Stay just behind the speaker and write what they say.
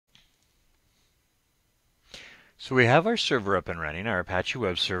So we have our server up and running, our Apache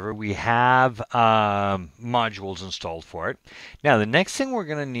web server. We have modules installed for it. Now the next thing we're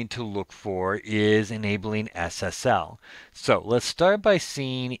going to need to look for is enabling SSL. So let's start by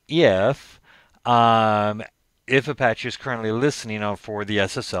seeing if Apache is currently listening for the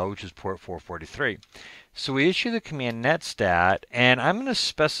SSL, which is port 443. So we issue the command netstat, and I'm going to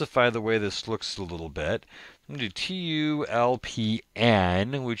specify the way this looks a little bit. I'm going to do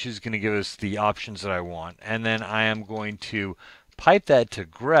TULPN, which is going to give us the options that I want. And then I am going to pipe that to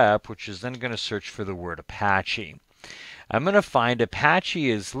grep, which is then going to search for the word Apache. I'm going to find Apache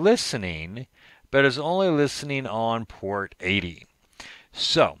is listening, but is only listening on port 80.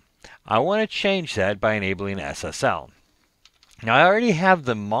 So I want to change that by enabling SSL. Now I already have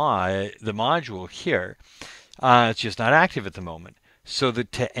the module here. It's just not active at the moment. So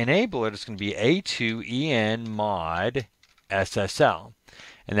to enable it, it's going to be A2EN mod SSL.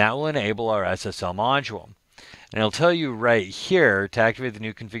 And that will enable our SSL module. And it'll tell you right here, to activate the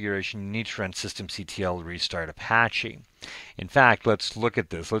new configuration, you need to run systemctl restart Apache. In fact, let's look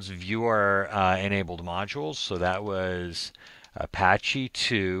at this. Let's view our enabled modules. So that was Apache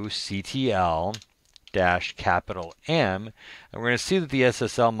 2 CTL capital M, and we're going to see that the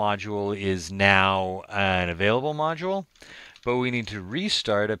SSL module is now an available module, but we need to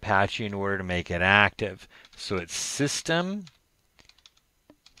restart Apache in order to make it active. So it's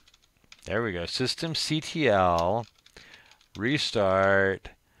systemctl restart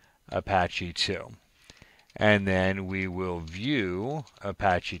Apache 2. And then we will view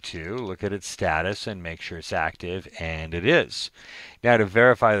Apache 2, look at its status, and make sure it's active, and it is. Now, to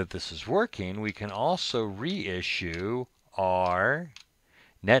verify that this is working, we can also reissue our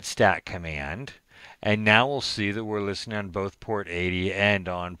netstat command, and now we'll see that we're listening on both port 80 and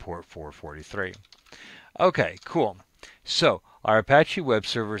on port 443. Okay, cool. So our Apache web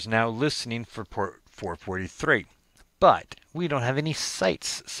server is now listening for port 443, but we don't have any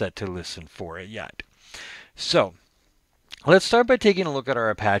sites set to listen for it yet. So let's start by taking a look at our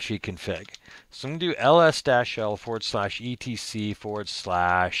Apache config. So I'm going to do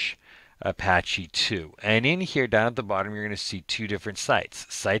ls-l/etc/apache2. And in here down at the bottom, you're going to see two different sites,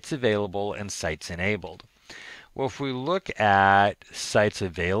 sites available and sites enabled. Well, if we look at sites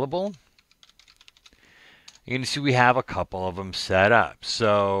available, you can see we have a couple of them set up.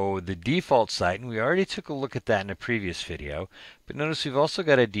 So the default site, and we already took a look at that in a previous video, but notice we've also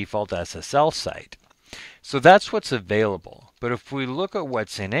got a default SSL site. So that's what's available. But if we look at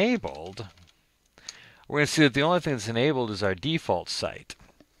what's enabled, we're going to see that the only thing that's enabled is our default site.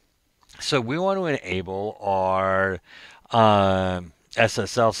 So we want to enable our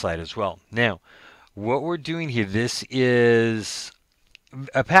SSL site as well. Now, what we're doing here, this is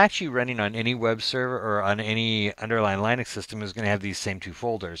Apache running on any web server or on any underlying Linux system is going to have these same two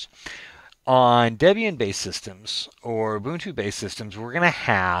folders. On Debian-based systems or Ubuntu-based systems, we're going to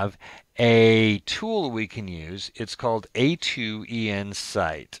have a tool we can use. It's called A2EN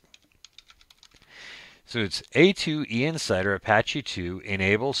site. So it's A2EN site or Apache 2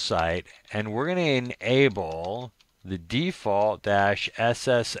 enable site, and we're going to enable the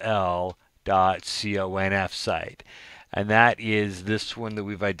default-ssl.conf site. And that is this one that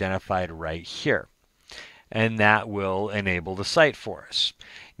we've identified right here. And that will enable the site for us.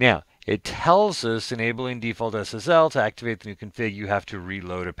 Now, it tells us enabling default SSL to activate the new config, you have to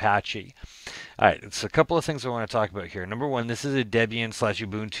reload Apache. All right, it's a couple of things I want to talk about here. Number one, this is a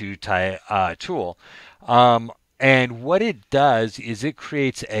Debian/Ubuntu tool. And what it does is it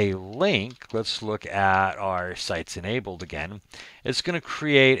creates a link. Let's look at our sites enabled again. It's going to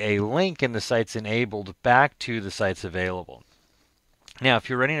create a link in the sites enabled back to the sites available. Now, if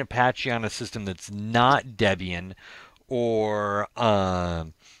you're running Apache on a system that's not Debian or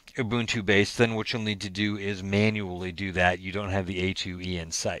Ubuntu based, then what you'll need to do is manually do that. You don't have the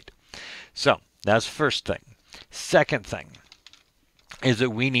A2EN site. So that's first thing. Second thing is that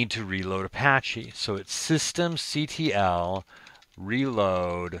we need to reload Apache. So it's systemctl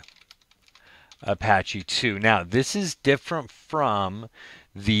reload Apache 2. Now this is different from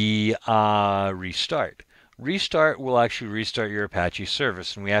the restart. Restart will actually restart your Apache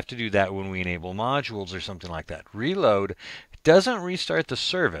service, and we have to do that when we enable modules or something like that. Reload doesn't restart the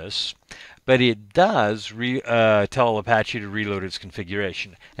service, but it does tell Apache to reload its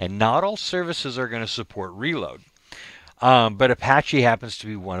configuration. And not all services are going to support reload. But Apache happens to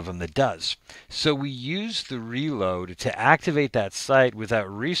be one of them that does. So we use the reload to activate that site without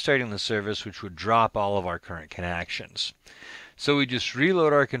restarting the service, which would drop all of our current connections. So we just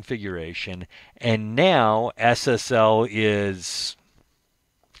reload our configuration, and now SSL is,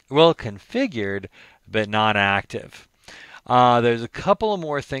 well, configured, but not active. There's a couple of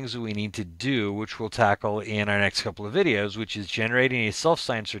more things that we need to do, which we'll tackle in our next couple of videos, which is generating a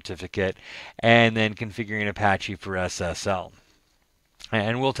self-signed certificate and then configuring Apache for SSL.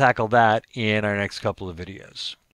 And we'll tackle that in our next couple of videos.